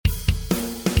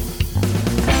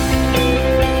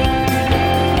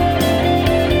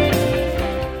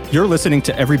You're listening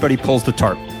to Everybody Pulls the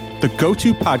Tarp, the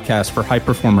go-to podcast for high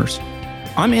performers.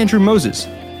 I'm Andrew Moses.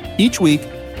 Each week,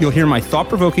 you'll hear my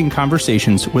thought-provoking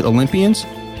conversations with Olympians,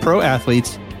 pro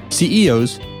athletes,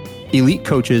 CEOs, elite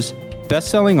coaches,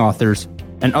 best-selling authors,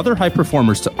 and other high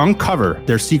performers to uncover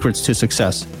their secrets to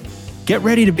success. Get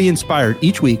ready to be inspired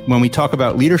each week when we talk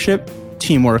about leadership,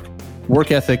 teamwork, work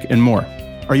ethic, and more.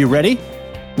 Are you ready?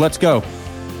 Let's go.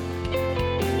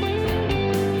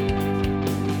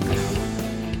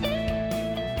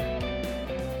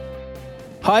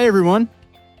 Hi, everyone.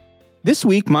 This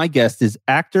week, my guest is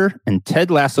actor and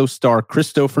Ted Lasso star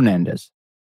Cristo Fernandez.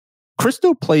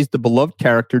 Cristo plays the beloved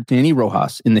character Danny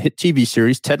Rojas in the hit TV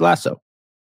series Ted Lasso.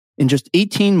 In just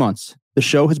 18 months, the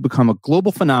show has become a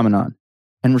global phenomenon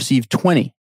and received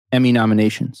 20 Emmy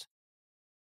nominations.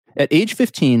 At age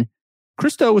 15,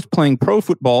 Cristo was playing pro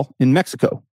football in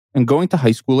Mexico and going to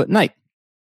high school at night.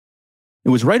 It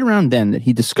was right around then that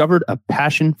he discovered a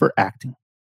passion for acting.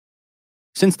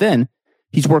 Since then,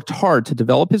 he's worked hard to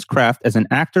develop his craft as an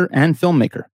actor and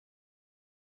filmmaker.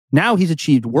 Now he's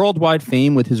achieved worldwide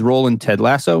fame with his role in Ted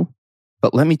Lasso,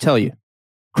 but let me tell you,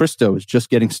 Cristo is just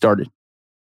getting started.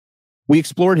 We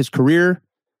explored his career,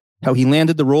 how he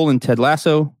landed the role in Ted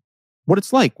Lasso, what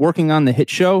it's like working on the hit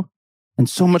show, and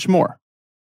so much more.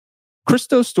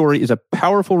 Cristo's story is a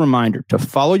powerful reminder to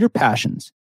follow your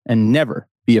passions and never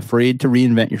be afraid to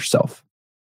reinvent yourself.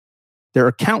 There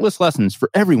are countless lessons for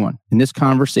everyone in this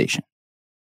conversation.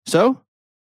 So,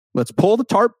 let's pull the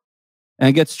tarp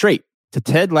and get straight to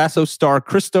Ted Lasso star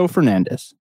Cristo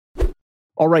Fernandez.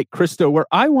 All right, Cristo, where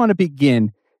I want to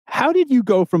begin, how did you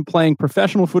go from playing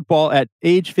professional football at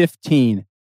age 15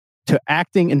 to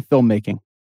acting and filmmaking?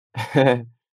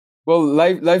 Well,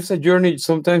 life's a journey.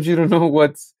 Sometimes you don't know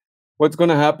what's going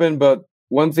to happen, but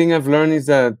one thing I've learned is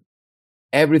that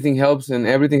everything helps and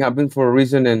everything happens for a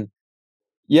reason. And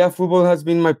yeah, football has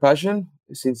been my passion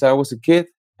since I was a kid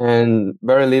and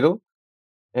very little.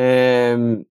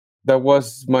 And that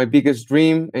was my biggest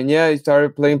dream. And yeah, I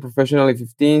started playing professionally at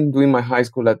 15, doing my high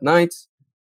school at nights.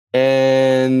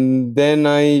 And then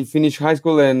I finished high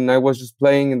school and I was just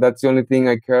playing, and that's the only thing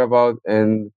I care about.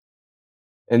 And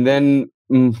then,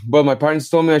 well, my parents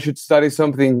told me I should study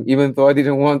something, even though I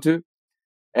didn't want to.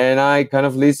 And I kind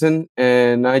of listened,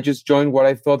 and I just joined what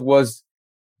I thought was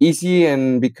easy,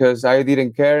 and because I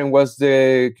didn't care, and was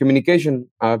the communication,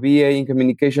 a BA in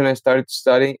communication. I started to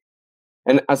study,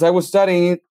 and as I was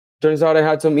studying it, turns out I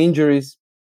had some injuries,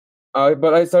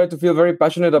 but I started to feel very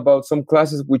passionate about some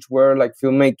classes which were like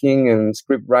filmmaking and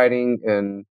script writing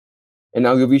and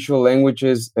audiovisual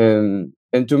languages, and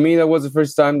to me that was the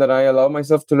first time that I allowed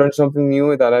myself to learn something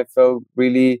new that I felt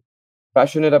really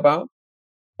passionate about,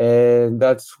 and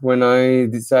that's when I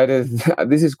decided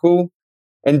this is cool.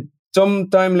 And some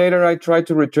time later, I tried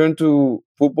to return to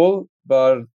football,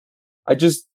 but I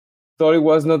just thought it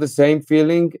was not the same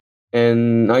feeling.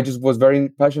 And I just was very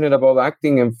passionate about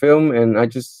acting and film. And I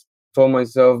just told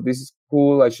myself, this is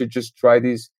cool. I should just try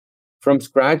this from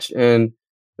scratch and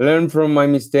learn from my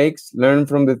mistakes, learn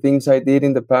from the things I did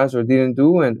in the past or didn't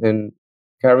do, and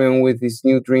carry on with these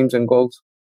new dreams and goals.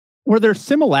 Were there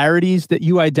similarities that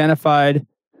you identified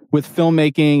with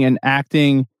filmmaking and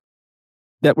acting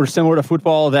that were similar to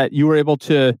football that you were able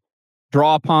to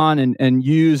draw upon and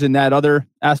use in that other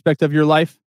aspect of your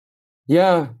life?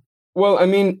 Yeah. Well, I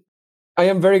mean, I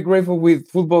am very grateful with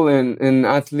football and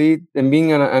athlete and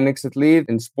being an ex-athlete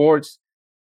in sports.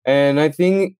 And I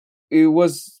think it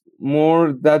was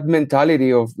more that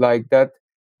mentality of like that,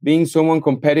 being someone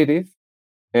competitive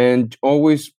and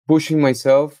always pushing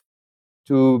myself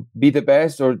to be the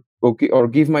best or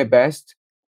give my best.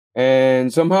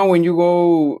 And somehow when you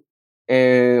go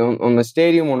on a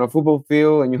stadium, on a football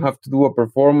field, and you have to do a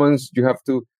performance, you have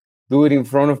to do it in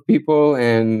front of people,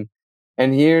 and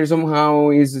here somehow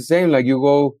is the same. Like you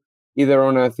go either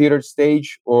on a theater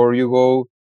stage or you go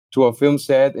to a film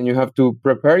set, and you have to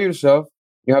prepare yourself.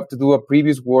 You have to do a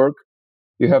previous work.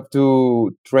 You have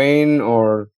to train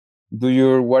or do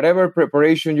your whatever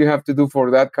preparation you have to do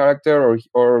for that character,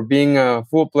 or being a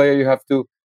full player, you have to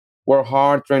work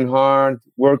hard, train hard,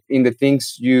 work in the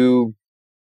things you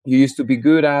used to be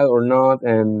good at or not,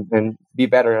 and be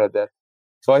better at that.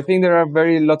 So I think there are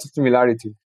lots of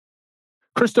similarities.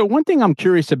 Cristo, one thing I'm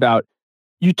curious about,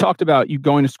 you talked about you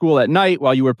going to school at night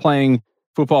while you were playing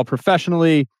football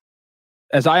professionally.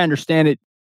 As I understand it,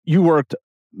 you worked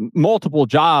multiple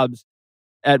jobs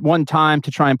at one time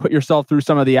to try and put yourself through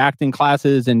some of the acting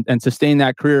classes and sustain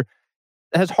that career.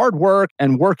 Has hard work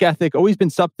and work ethic always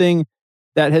been something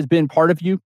that has been part of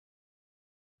you?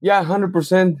 Yeah,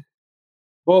 100%.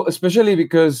 Well, especially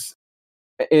because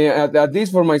at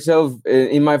least for myself,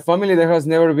 in my family, there has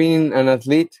never been an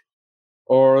athlete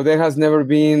or there has never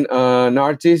been an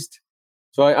artist.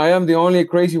 So I am the only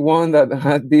crazy one that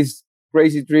had these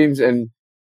crazy dreams. And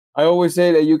I always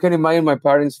say that you can imagine my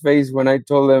parents' face when I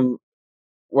told them,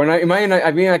 when I imagine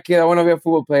I being a kid, I want to be a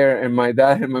football player. And my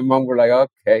dad and my mom were like,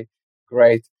 okay,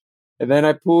 great. And then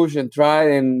I pushed and tried,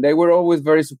 and they were always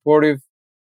very supportive.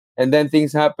 And then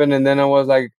things happened, and then I was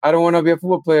like, I don't want to be a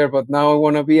football player, but now I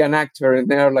want to be an actor. And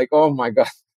they're like, oh my God.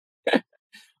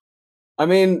 I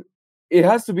mean, it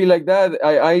has to be like that.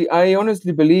 I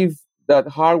honestly believe that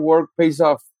hard work pays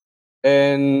off.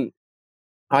 And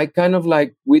I kind of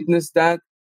like witnessed that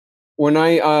when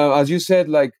as you said,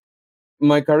 like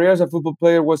my career as a football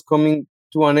player was coming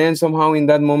to an end somehow in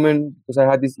that moment because I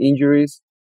had these injuries.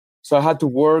 So I had to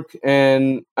work.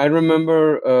 And I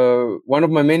remember one of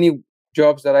my many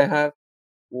jobs that I had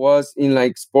was in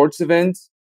like sports events.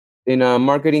 In a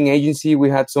marketing agency, we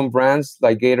had some brands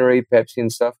like Gatorade, Pepsi,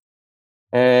 and stuff.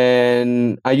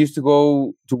 And I used to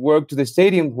go to work to the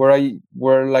stadium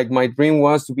where like my dream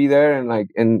was to be there, and like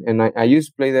and I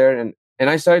used to play there, and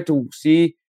I started to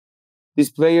see these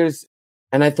players,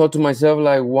 and I thought to myself,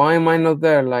 like, why am I not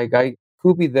there? Like, I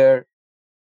could be there.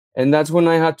 And that's when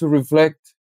I had to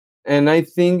reflect. And I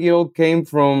think it all came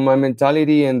from my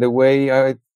mentality and the way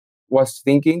I was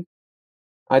thinking.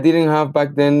 I didn't have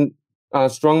back then a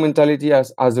strong mentality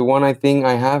as the one I think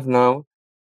I have now.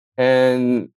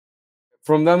 And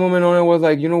from that moment on, I was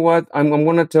like, you know what? I'm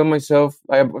going to tell myself,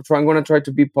 I'm going to try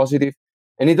to be positive.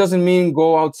 And it doesn't mean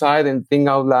go outside and think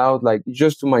out loud, like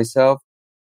just to myself,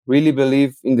 really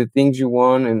believe in the things you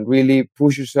want and really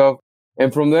push yourself.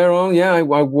 And from there on, yeah, I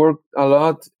worked a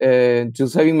lot to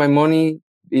saving my money.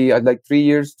 I had like 3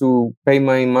 years to pay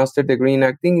my master degree in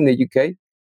acting in the UK.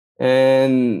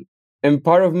 And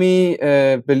part of me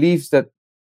believes that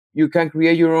you can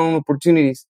create your own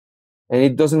opportunities. And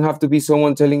it doesn't have to be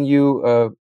someone telling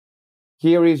you,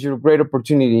 here is your great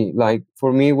opportunity. Like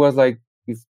for me, it was like,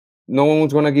 if no one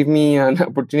was going to give me an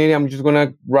opportunity, I'm just going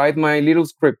to write my little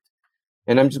script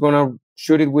and I'm just going to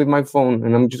shoot it with my phone.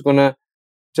 And I'm just going to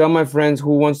tell my friends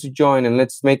who wants to join, and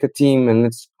let's make a team and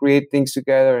let's create things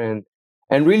together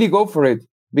and really go for it.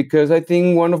 Because I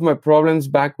think one of my problems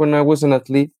back when I was an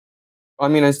athlete, I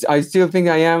mean, I still think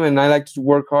I am, and I like to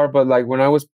work hard. But like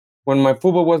when my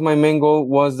football was my main goal,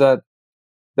 was that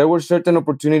there were certain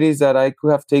opportunities that I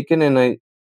could have taken, and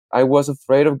I was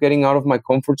afraid of getting out of my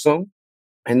comfort zone.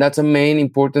 And that's a main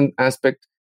important aspect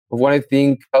of what I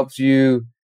think helps you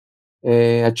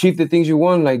achieve the things you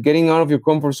want, like getting out of your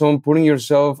comfort zone, putting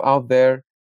yourself out there.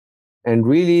 And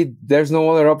really, there's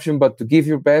no other option but to give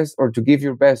your best or to give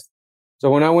your best. So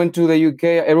when I went to the UK,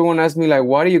 everyone asked me, like,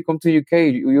 why do you come to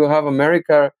UK? You have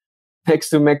America next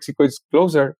to Mexico, it's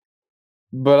closer.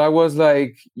 But I was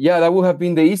like, yeah, that would have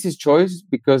been the easiest choice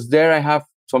because there I have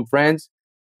some friends.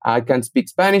 I can speak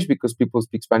Spanish because people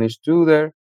speak Spanish too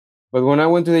there. But when I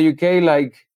went to the UK,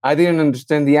 like, I didn't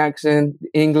understand the accent,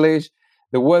 English.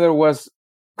 The weather was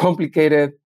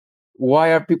complicated.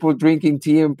 Why are people drinking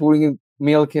tea and putting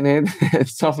milk in it and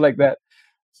stuff like that?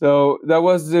 So that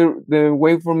was the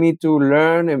way for me to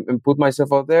learn and put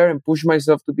myself out there and push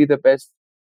myself to be the best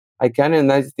I can.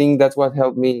 And I think that's what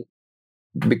helped me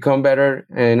become better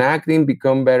in acting,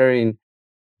 become better in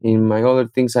my other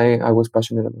things I was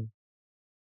passionate about.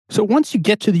 So once you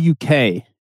get to the UK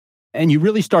and you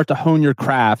really start to hone your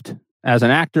craft as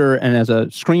an actor and as a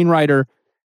screenwriter,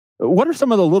 what are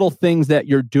some of the little things that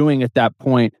you're doing at that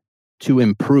point to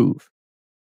improve?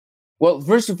 Well,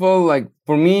 first of all, like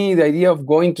for me, the idea of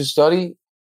going to study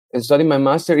and study my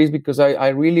master is because I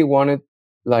really wanted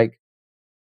like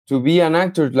to be an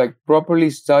actor, like properly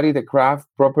study the craft,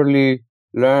 properly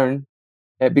learn.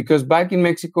 Because back in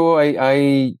Mexico,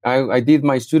 I did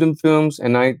my student films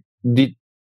and I did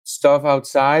stuff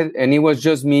outside, and it was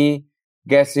just me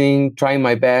guessing, trying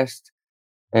my best,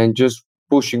 and just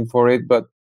pushing for it. But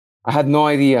I had no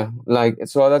idea. Like,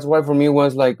 so that's why for me it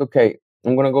was like, okay,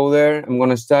 I'm gonna go there. I'm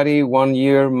gonna study 1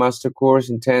 year master course,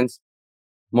 intense,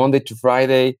 Monday to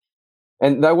Friday,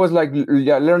 and that was like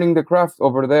learning the craft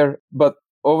over there. But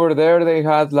over there they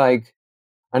had like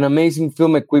an amazing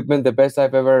film equipment, the best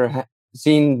I've ever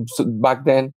seen back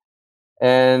then.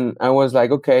 And I was like,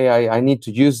 okay, I need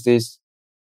to use this.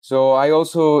 So I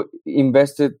also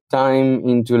invested time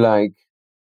into like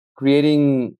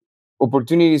creating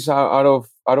opportunities out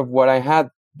of what I had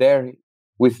there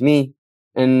with me.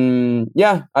 And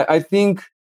yeah, I think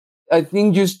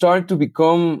you start to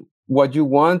become what you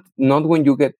want, not when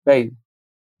you get paid.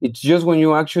 It's just when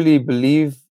you actually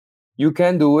believe you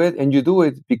can do it and you do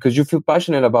it because you feel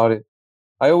passionate about it.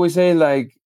 I always say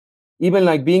like even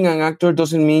like being an actor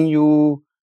doesn't mean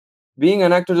being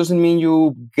an actor doesn't mean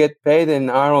you get paid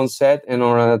and are on set and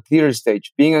on a theater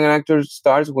stage. Being an actor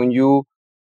starts when you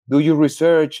do your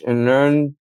research and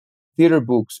learn theater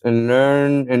books and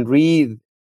learn and read,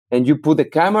 and you put the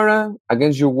camera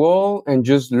against your wall and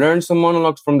just learn some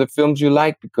monologues from the films you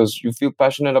like because you feel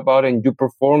passionate about it, and you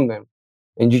perform them,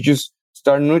 and you just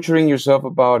start nurturing yourself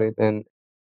about it and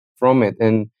from it,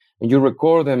 and you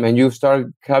record them, and you start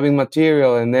having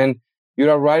material, and then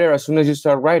you're a writer as soon as you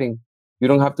start writing. You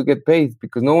don't have to get paid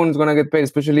because no one's going to get paid,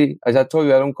 especially as I told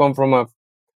you, I don't come from a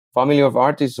family of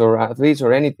artists or athletes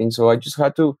or anything, so I just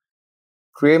had to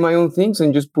create my own things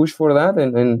and just push for that,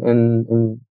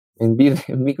 and be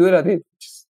be good at it.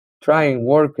 Just try and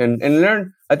work and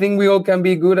learn. I think we all can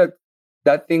be good at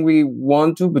that thing we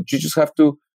want to, but you just have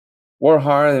to work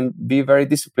hard and be very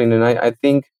disciplined. And I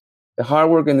think the hard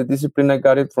work and the discipline, I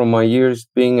got it from my years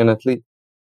being an athlete.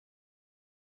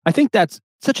 I think that's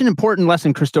such an important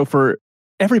lesson, Christo, for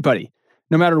everybody,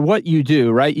 no matter what you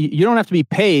do, right? You don't have to be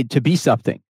paid to be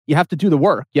something. You have to do the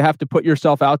work. You have to put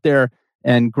yourself out there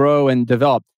and grow and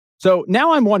develop. So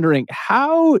now I'm wondering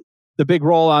how the big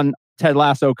role on Ted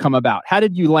Lasso come about. How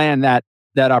did you land that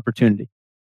opportunity?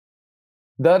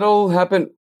 That all happened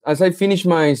as I finished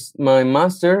my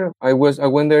master. I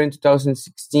went there in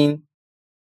 2016,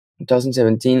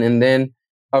 2017, and then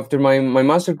after my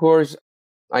master course,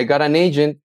 I got an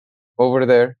agent over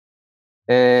there,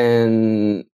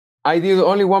 and I did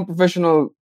only one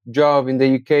professional job in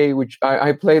the UK, which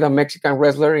I played a Mexican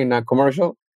wrestler in a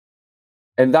commercial.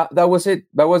 And that was it.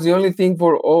 That was the only thing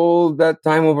for all that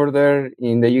time over there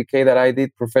in the UK that I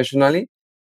did professionally.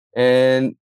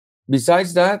 And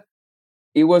besides that,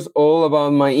 it was all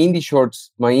about my indie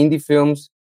shorts, my indie films,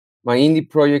 my indie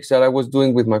projects that I was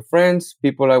doing with my friends,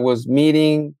 people I was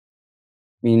meeting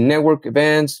in network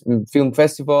events, in film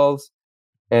festivals.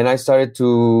 And I started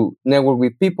to network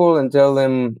with people and tell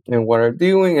them what I'm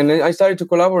doing. And then I started to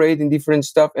collaborate in different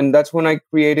stuff. And that's when I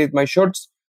created my shorts.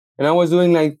 And I was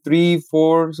doing like 3,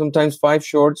 4, sometimes 5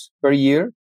 shorts per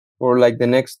year for like the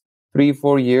next 3,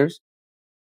 4 years.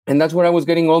 And that's where I was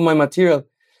getting all my material.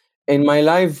 In my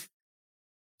life,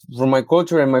 from my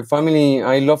culture and my family,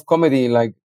 I love comedy.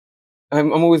 Like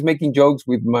I'm always making jokes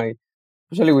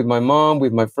especially with my mom,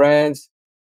 with my friends.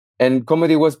 And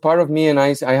comedy was part of me. And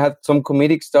I had some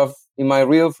comedic stuff in my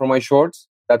reel from my shorts.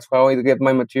 That's how I get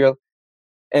my material.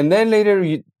 And then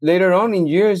later on in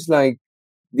years, like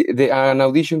an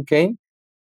audition came,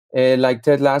 like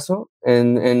Ted Lasso,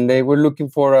 and they were looking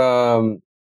for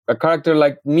a character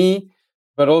like me,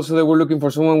 but also they were looking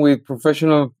for someone with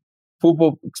professional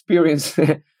football experience.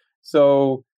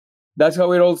 So that's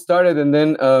how it all started. And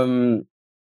then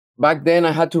back then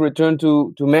I had to return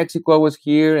to Mexico. I was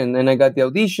here, and then I got the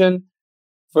audition.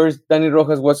 First, Danny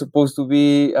Rojas was supposed to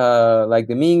be like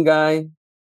the mean guy,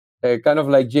 kind of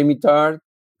like Jamie Tart,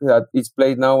 that is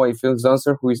played now by Phil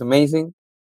Dunster, who is amazing.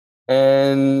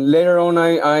 And later on,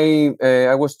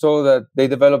 I was told that they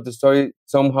developed the story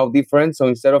somehow different. So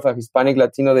instead of a Hispanic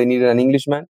Latino, they needed an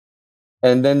Englishman.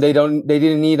 And then they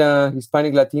didn't need a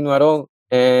Hispanic Latino at all.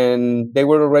 And they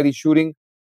were already shooting.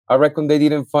 I reckon they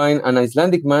didn't find an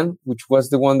Icelandic man, which was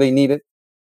the one they needed.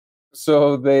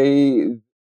 So they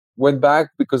went back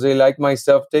because they liked my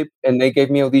self-tape, and they gave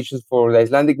me auditions for the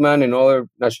Icelandic man and other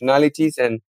nationalities.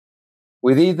 And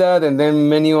we did that, and then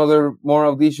many other more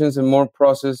auditions and more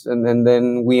process, and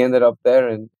then we ended up there.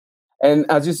 And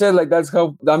as you said, like that's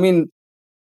how, I mean,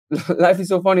 life is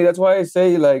so funny. That's why I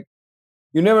say, like,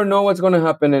 you never know what's going to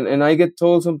happen. And I get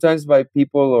told sometimes by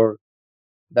people or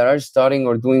that are studying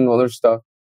or doing other stuff,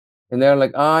 and they're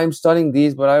like, I'm studying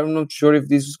this, but I'm not sure if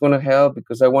this is going to help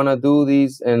because I want to do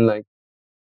this. And like,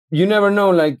 you never know,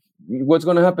 like, what's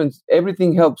going to happen.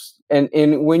 Everything helps. And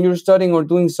when you're studying or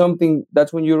doing something,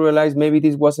 that's when you realize maybe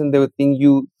this wasn't the thing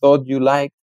you thought you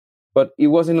liked, but it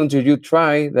wasn't until you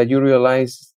try that you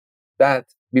realize that.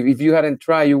 If you hadn't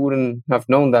tried, you wouldn't have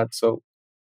known that. So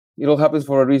it all happens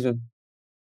for a reason.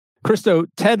 Christo,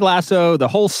 Ted Lasso, the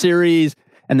whole series,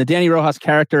 and the Danny Rojas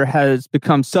character has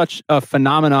become such a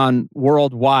phenomenon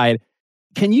worldwide.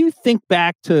 Can you think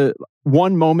back to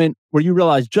one moment where you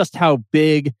realized just how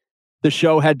big the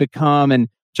show had become and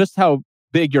just how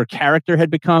big your character had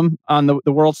become on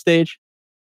the world stage?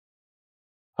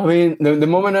 I mean, the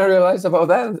moment I realized about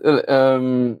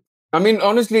that, I mean,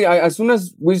 honestly, as soon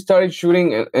as we started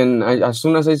shooting as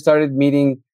soon as I started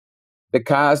meeting the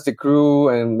cast, the crew,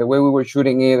 and the way we were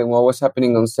shooting it and what was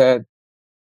happening on set,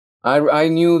 I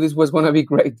knew this was going to be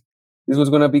great. This was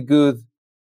going to be good.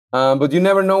 But you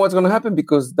never know what's going to happen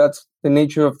because that's the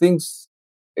nature of things.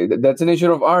 That's the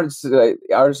nature of arts.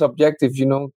 Art's subjective, you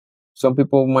know. Some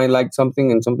people might like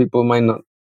something and some people might not.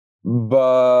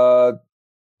 But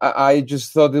I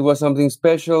just thought it was something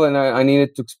special, and I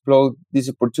needed to explore this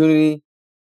opportunity.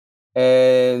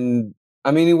 And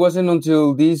I mean, it wasn't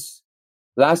until this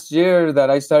last year that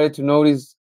I started to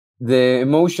notice the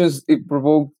emotions it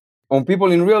provoked on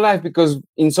people in real life, because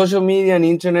in social media and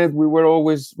internet we were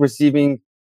always receiving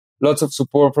lots of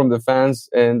support from the fans,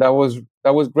 and that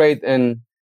was great. And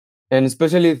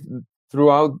especially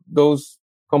throughout those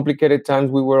complicated times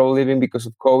we were all living because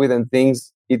of COVID and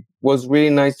things, it was really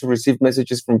nice to receive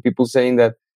messages from people saying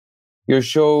that your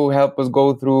show helped us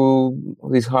go through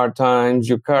these hard times,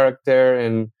 your character.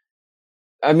 And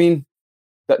I mean,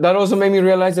 that also made me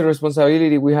realize the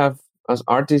responsibility we have as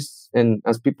artists and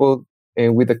as people,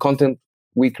 and with the content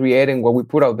we create and what we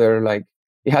put out there. Like,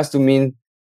 it has to mean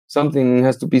something, it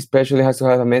has to be special, it has to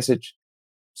have a message.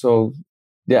 So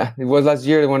yeah, it was last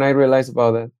year when I realized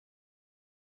about that.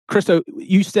 Cristo,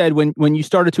 you said when you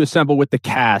started to assemble with the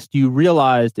cast, you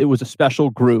realized it was a special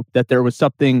group, that there was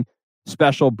something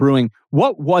special brewing.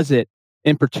 What was it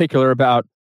in particular about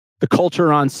the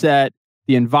culture on set,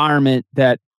 the environment,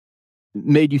 that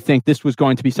made you think this was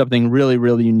going to be something really,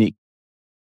 really unique?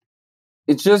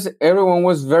 It's just everyone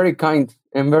was very kind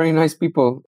and very nice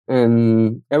people,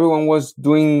 and everyone was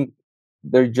doing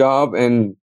their job.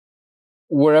 And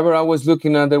wherever I was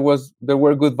looking at, there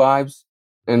were good vibes.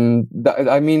 And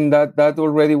I mean, that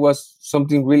already was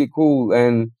something really cool.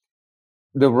 And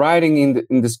the writing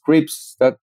in the scripts,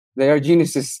 that they are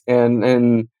geniuses,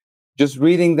 and just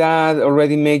reading that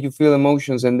already made you feel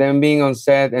emotions. And then being on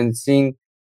set and seeing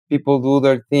people do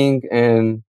their thing,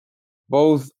 and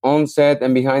both on set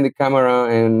and behind the camera,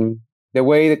 and the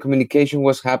way the communication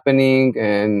was happening,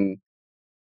 and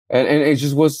it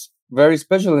just was very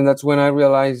special. And that's when I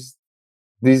realized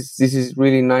this is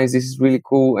really nice, this is really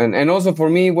cool. And also for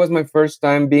me, it was my first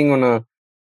time being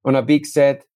on a big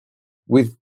set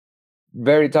with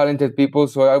very talented people.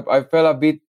 So I felt a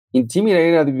bit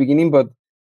intimidated at the beginning, but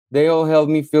they all helped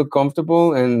me feel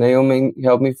comfortable, and they all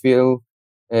helped me feel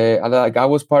like I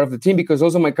was part of the team, because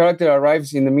also my character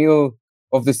arrives in the middle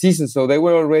of the season. So they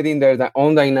were already in their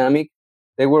own dynamic.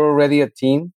 They were already a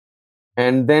team.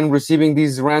 And then receiving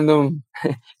this random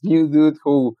new dude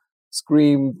who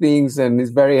scream things and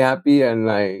is very happy, and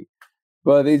like,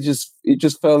 but it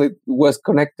just felt it was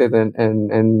connected.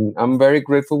 And I'm very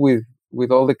grateful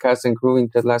with all the cast and crew in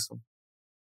Ted Lasso.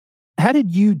 How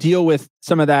did you deal with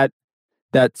some of that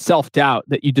self-doubt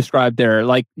that you described there?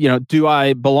 Like, do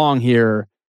I belong here?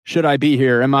 Should I be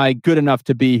here? Am I good enough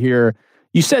to be here?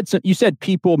 You said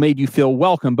people made you feel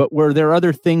welcome, but were there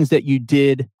other things that you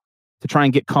did to try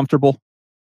and get comfortable?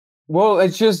 Well,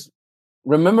 it's just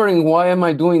remembering, why am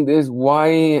I doing this?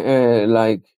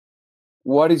 Why,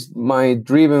 what is my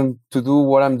driven to do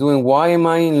what I'm doing? Why am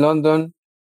I in London?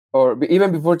 Or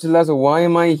even before Ted Lasso, why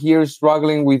am I here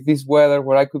struggling with this weather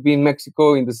where I could be in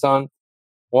Mexico in the sun?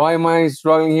 Why am I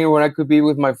struggling here when I could be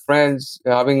with my friends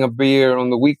having a beer on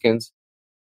the weekends?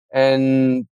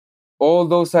 And all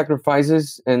those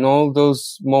sacrifices and all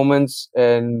those moments,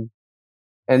 and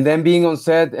then being on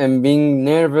set and being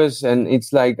nervous, and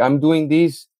it's like, I'm doing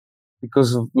this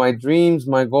because of my dreams,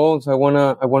 my goals. I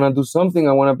wanna do something.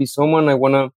 I wanna be someone. I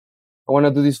wanna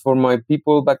do this for my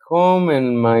people back home,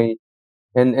 and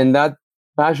and that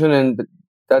passion and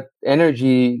that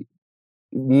energy.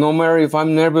 No matter if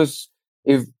I'm nervous,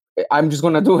 if I'm just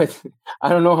gonna do it. I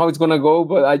don't know how it's gonna go,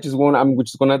 but I'm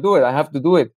just gonna do it. I have to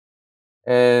do it.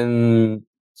 And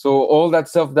so all that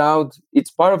self-doubt,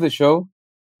 it's part of the show.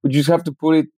 We just have to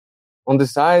put it on the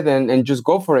side and just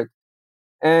go for it.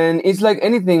 And it's like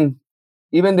anything,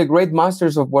 even the great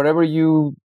masters of whatever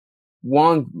you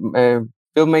want,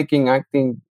 filmmaking,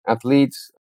 acting,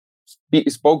 athletes,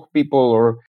 spoke people,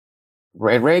 or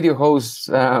radio hosts,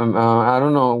 I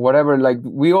don't know, whatever. Like,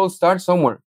 we all start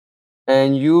somewhere,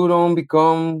 and you don't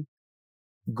become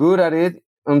good at it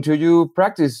until you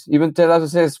practice. Even Ted Lasso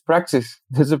says practice.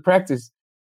 There's a practice.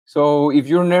 So if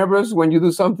you're nervous when you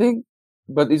do something,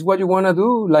 but it's what you want to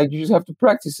do, like, you just have to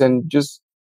practice, and just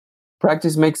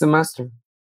practice makes the master.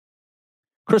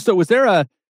 Cristo, was there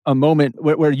a moment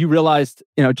where you realized,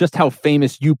 just how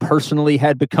famous you personally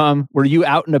had become? Were you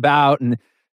out and about and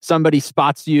somebody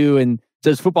spots you and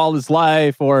says football is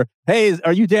life, or, hey,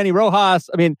 are you Danny Rojas?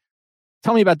 I mean,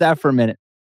 tell me about that for a minute.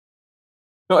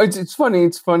 No, it's funny.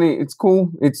 It's funny. It's cool.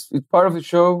 It's part of the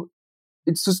show.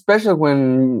 It's so special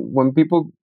when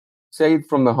people say it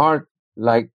from the heart,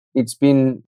 like it's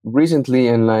been recently,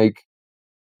 and like,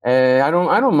 I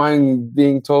don't mind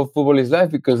being told football is life,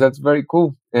 because that's very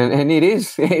cool, and it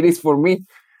is it is for me,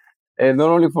 and not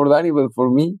only for Danny but for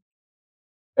me.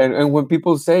 And when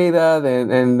people say that,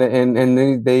 and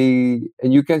they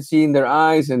and you can see in their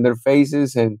eyes and their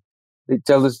faces, and they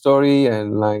tell the story,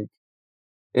 and like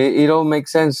it all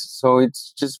makes sense. So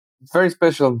it's just very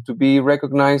special to be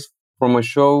recognized from a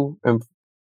show and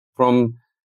from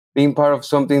being part of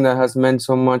something that has meant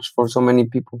so much for so many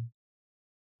people.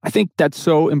 I think that's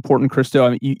so important, Cristo. I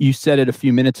mean, you said it a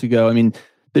few minutes ago. I mean,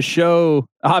 the show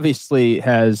obviously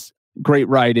has great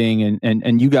writing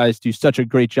and you guys do such a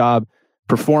great job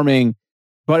performing,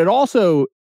 but it also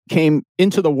came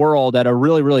into the world at a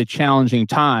really, really challenging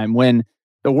time when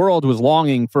the world was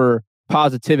longing for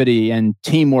positivity and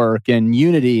teamwork and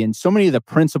unity and so many of the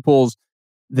principles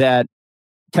that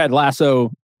Ted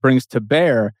Lasso brings to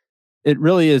bear. It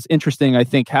really is interesting, I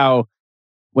think, how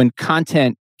when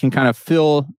content can kind of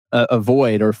fill a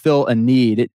void or fill a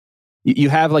need, you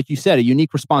have, like you said, a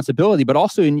unique responsibility, but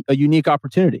also a unique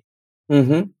opportunity.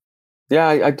 Mm-hmm. Yeah,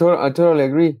 I totally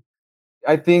agree.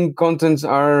 I think contents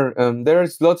are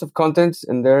there's lots of contents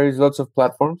and there is lots of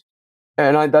platforms,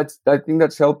 and I think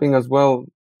that's helping as well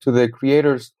to the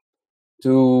creators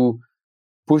to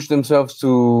push themselves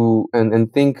to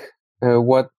and think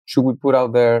what should we put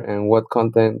out there and what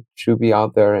content should be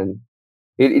out there, and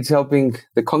it's helping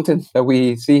the content that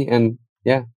we see. And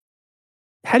yeah,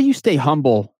 how do you stay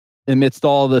humble amidst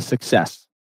all the success?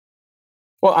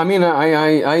 well, I mean,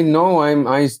 I know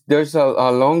there's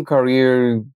a long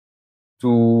career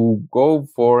to go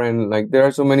for, and like there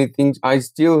are so many things. I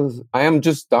am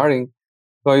just starting.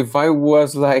 So if I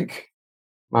was like,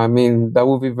 I mean, that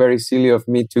would be very silly of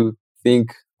me to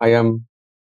think I am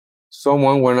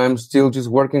someone when I'm still just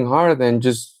working hard and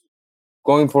just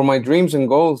going for my dreams and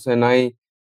goals. And I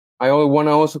want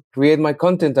to also create my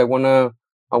content. I wanna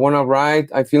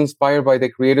write. I feel inspired by the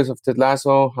creators of Ted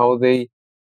Lasso,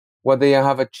 what they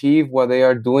have achieved, what they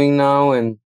are doing now,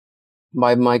 and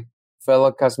by my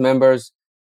fellow cast members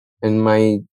and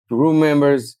my crew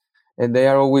members, and they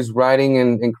are always writing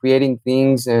and creating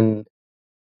things, and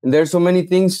there's so many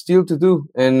things still to do,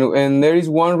 and there is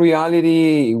one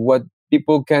reality what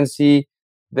people can see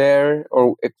there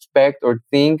or expect or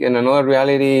think, and another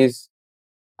reality is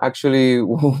actually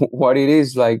what it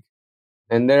is like.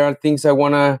 And there are things I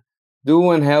want to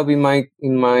do and help in my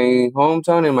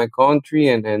hometown, in my country,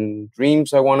 and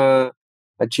dreams I want to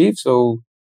achieve. So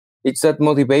it's that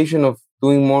motivation of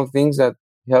doing more things that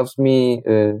helps me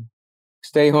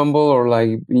stay humble, or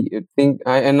like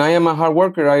and I am a hard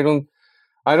worker. I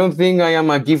don't think I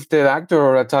am a gifted actor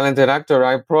or a talented actor.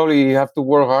 I probably have to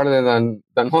work harder than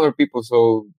other people.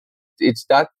 So it's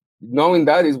that, knowing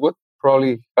that is what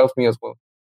probably helps me as well.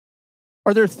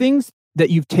 Are there things that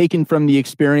you've taken from the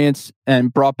experience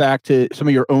and brought back to some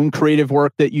of your own creative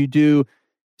work that you do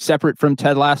separate from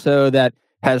Ted Lasso that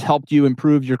has helped you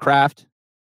improve your craft?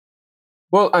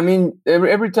 Well, I mean,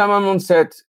 every time I'm on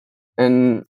set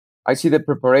and I see the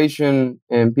preparation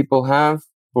and people have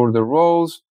for the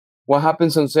roles, what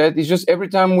happens on set is just every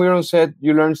time we're on set,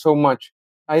 you learn so much.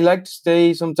 I like to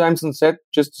stay sometimes on set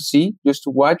just to see, just to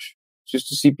watch, just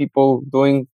to see people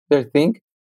doing their thing,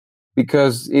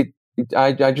 because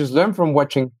I just learn from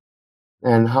watching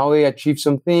and how they achieve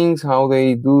some things, how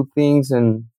they do things,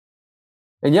 and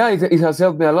yeah, it has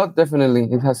helped me a lot. Definitely,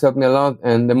 it has helped me a lot.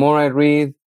 And the more I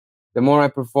read, the more I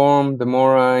perform, the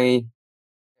more I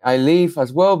live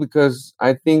as well, because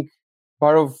I think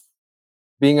part of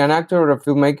being an actor or a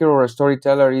filmmaker or a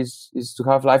storyteller is to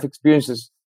have life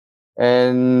experiences,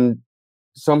 and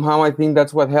somehow I think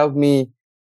that's what helped me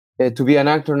to be an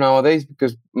actor nowadays,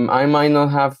 because I might not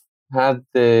have had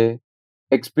the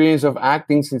experience of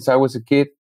acting since I was a kid,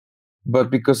 but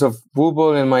because of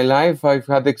football in my life, I've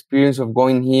had the experience of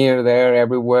going here, there,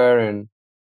 everywhere, and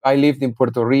I lived in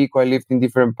Puerto Rico. I lived in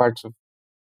different parts of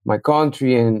my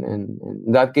country, and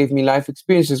that gave me life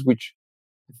experiences, which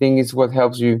I think is what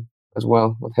helps you as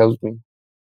well, what helps me.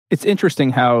 It's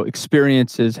interesting how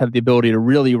experiences have the ability to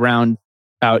really round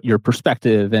out your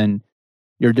perspective and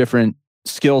your different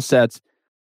skill sets.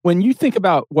 When you think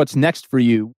about what's next for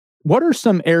you, what are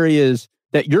some areas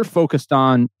that you're focused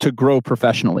on to grow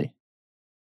professionally?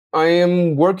 I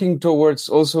am working towards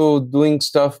also doing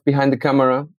stuff behind the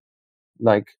camera.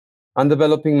 Like, I'm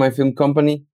developing my film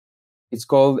company. It's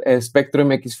called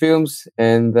Spectrum X Films,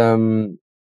 and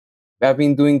I've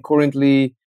been doing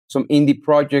currently some indie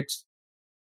projects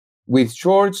with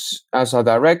shorts as a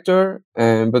director,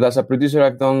 but as a producer,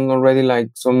 I've done already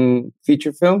like some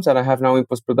feature films that I have now in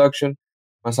post-production.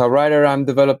 As a writer, I'm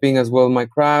developing as well my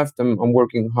craft. I'm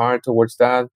working hard towards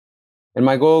that. And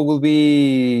my goal will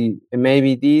be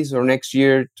maybe this or next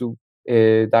year to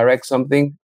direct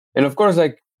something. And of course,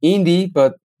 like indie,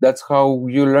 but that's how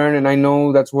you learn. And I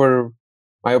know that's where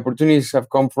my opportunities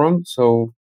have come from.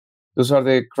 So those are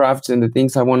the crafts and the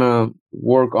things I want to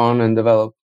work on and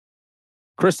develop.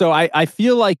 Cristo, I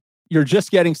feel like you're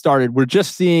just getting started. We're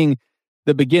just seeing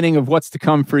the beginning of what's to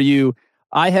come for you.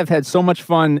 I have had so much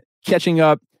fun catching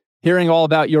up, hearing all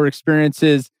about your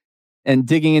experiences, and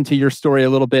digging into your story a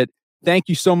little bit. Thank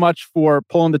you so much for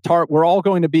pulling the tarp. We're all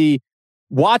going to be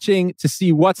watching to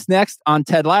see what's next on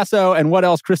Ted Lasso and what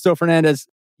else, Cristo Fernandez,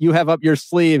 you have up your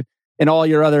sleeve in all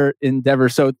your other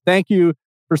endeavors. So thank you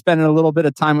for spending a little bit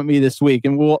of time with me this week.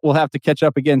 And we'll have to catch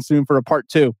up again soon for a part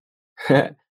 2.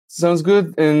 Sounds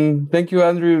good. And thank you,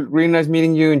 Andrew. Really nice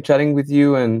meeting you and chatting with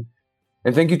you. And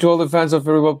thank you to all the fans of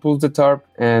Everybody Pulls the Tarp.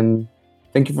 And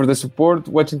thank you for the support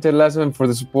watching Ted Lasso and for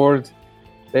the support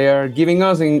they are giving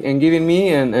us and giving me.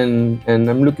 And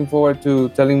I'm looking forward to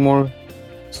telling more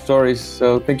stories.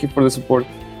 So thank you for the support.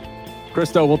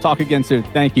 Cristo, we'll talk again soon.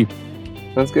 Thank you.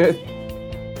 Sounds good.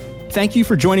 Thank you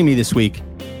for joining me this week.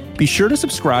 Be sure to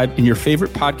subscribe in your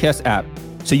favorite podcast app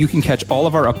so you can catch all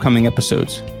of our upcoming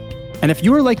episodes. And if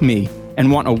you are like me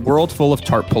and want a world full of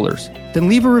tarp pullers, then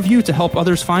leave a review to help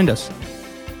others find us.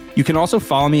 You can also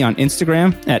follow me on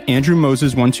Instagram at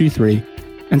AndrewMoses123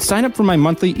 and sign up for my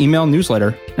monthly email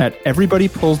newsletter at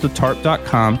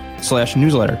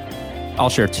everybodypullsthetarp.com/newsletter. I'll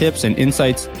share tips and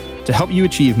insights to help you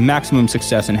achieve maximum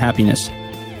success and happiness.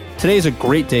 Today is a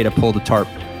great day to pull the tarp.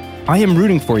 I am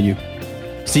rooting for you.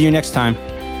 See you next time.